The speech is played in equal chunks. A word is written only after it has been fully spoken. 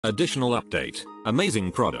Additional update.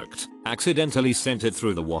 Amazing product. Accidentally sent it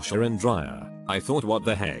through the washer and dryer. I thought what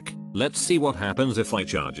the heck. Let's see what happens if I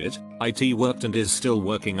charge it. IT worked and is still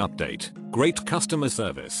working update. Great customer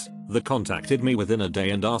service. They contacted me within a day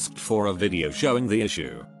and asked for a video showing the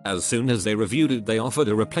issue. As soon as they reviewed it they offered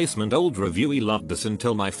a replacement. Old reviewee loved this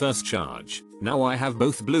until my first charge. Now I have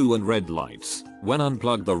both blue and red lights. When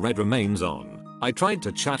unplugged the red remains on. I tried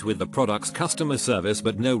to chat with the product's customer service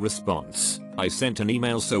but no response. I sent an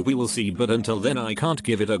email so we will see, but until then I can't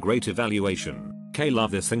give it a great evaluation.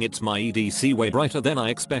 Love this thing, it's my EDC, way brighter than I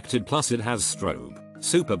expected, plus it has strobe.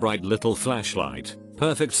 Super bright little flashlight.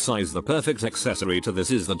 Perfect size. The perfect accessory to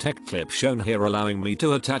this is the tech clip shown here, allowing me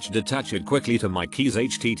to detach it quickly to my keys.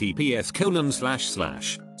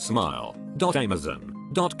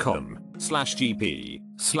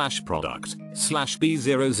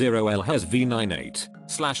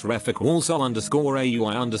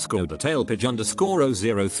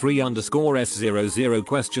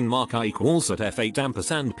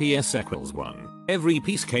 also_AUI_detailpage_003_S00 ? Every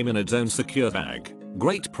piece came in its own secure bag.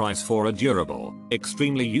 Great price for a durable,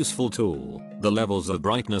 extremely useful tool. The levels of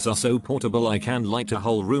brightness are so portable I can light a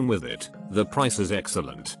whole room with it. The price is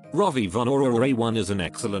excellent. RovyVon Aurora A1 is an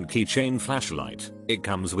excellent keychain flashlight. It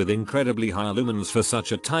comes with incredibly high lumens for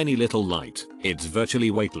such a tiny little light. It's virtually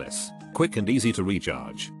weightless, quick and easy to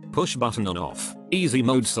recharge. Push button on off. Easy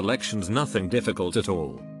mode selections, nothing difficult at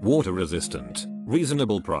all. Water resistant.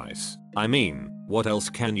 Reasonable price. I mean, what else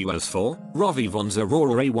can you ask for? RovyVon's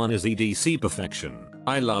Aurora A1 is EDC perfection.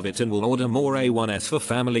 I love it and will order more A1s for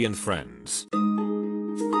family and friends.